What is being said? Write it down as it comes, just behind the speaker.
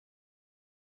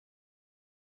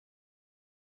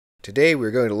Today we're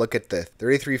going to look at the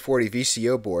 3340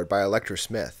 VCo board by Electro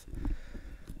Smith.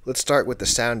 Let's start with the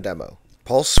sound demo.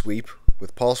 Pulse sweep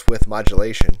with pulse width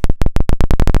modulation.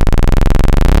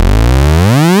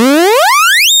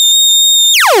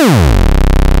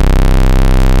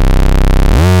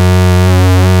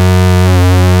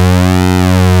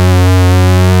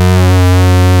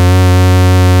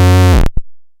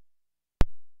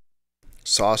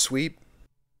 Saw sweep.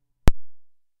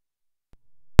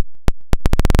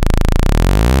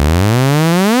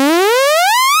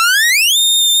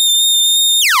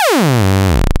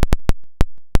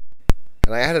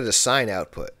 And I added a sine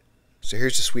output, so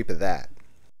here's a sweep of that.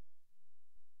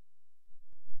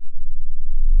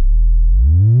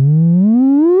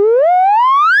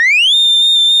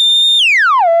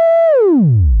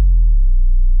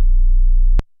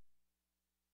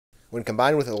 When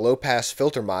combined with a low-pass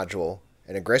filter module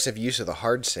and aggressive use of the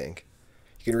hard sync,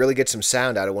 you can really get some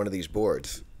sound out of one of these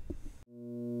boards.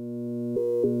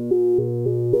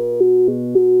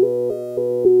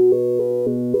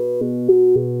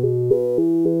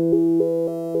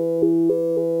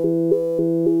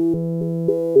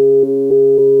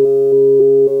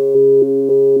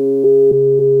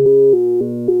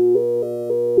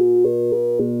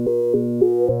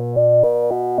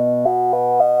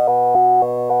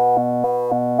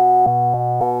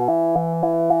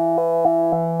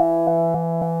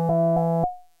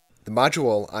 The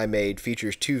module I made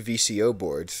features two VCo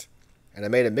boards, and I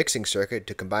made a mixing circuit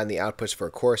to combine the outputs for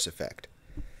a chorus effect.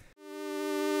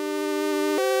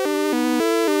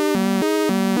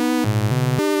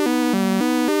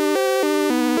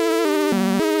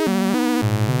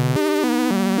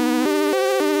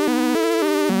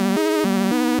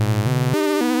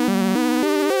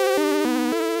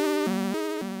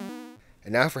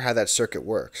 And now for how that circuit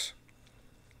works.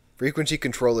 Frequency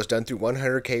control is done through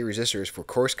 100K resistors for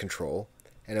coarse control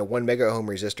and a 1 megaohm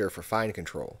resistor for fine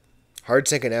control. Hard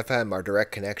sync and FM are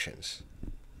direct connections.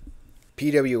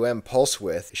 PWM pulse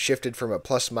width is shifted from a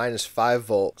plus-minus 5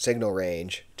 volt signal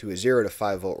range to a 0 to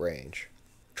 5 volt range.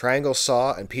 Triangle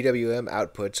saw and PWM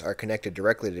outputs are connected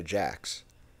directly to jacks,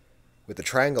 with the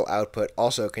triangle output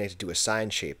also connected to a sine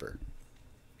shaper.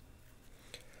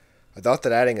 I thought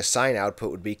that adding a sine output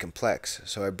would be complex,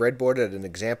 so I breadboarded an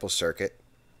example circuit,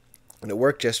 and it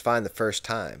worked just fine the first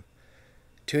time.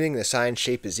 Tuning the sine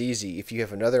shape is easy if you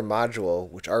have another module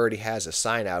which already has a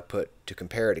sine output to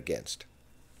compare it against.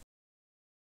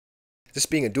 This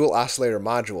being a dual oscillator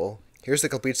module, here's the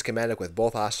complete schematic with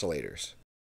both oscillators,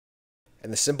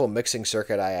 and the simple mixing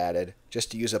circuit I added just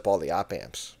to use up all the op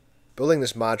amps. Building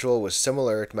this module was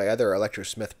similar to my other Electro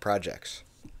Smith projects.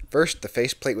 First, the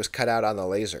faceplate was cut out on the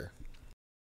laser.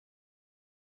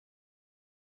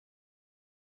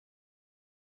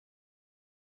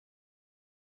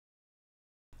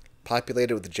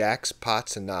 Populated with jacks,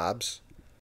 pots, and knobs.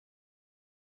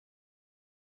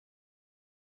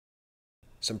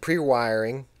 Some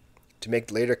pre-wiring to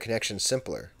make later connections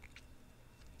simpler.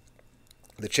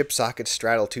 The chip sockets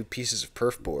straddle two pieces of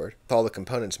perf board with all the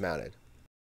components mounted.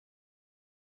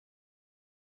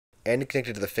 And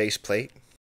connected to the faceplate.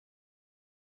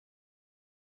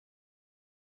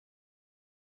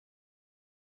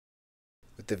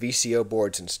 With the VCo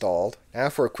boards installed. Now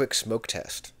for a quick smoke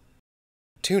test.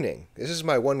 Tuning. This is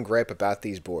my one gripe about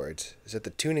these boards, is that the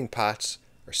tuning pots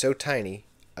are so tiny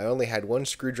I only had one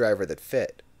screwdriver that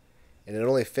fit, and it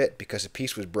only fit because a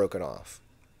piece was broken off.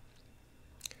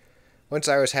 Once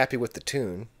I was happy with the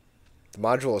tune, the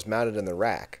module is mounted in the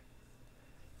rack.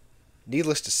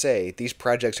 Needless to say, these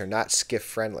projects are not skiff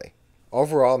friendly.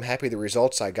 Overall, I'm happy with the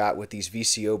results I got with these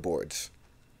VCo boards.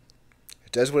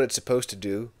 It does what it's supposed to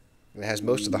do, and it has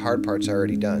most of the hard parts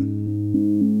already done.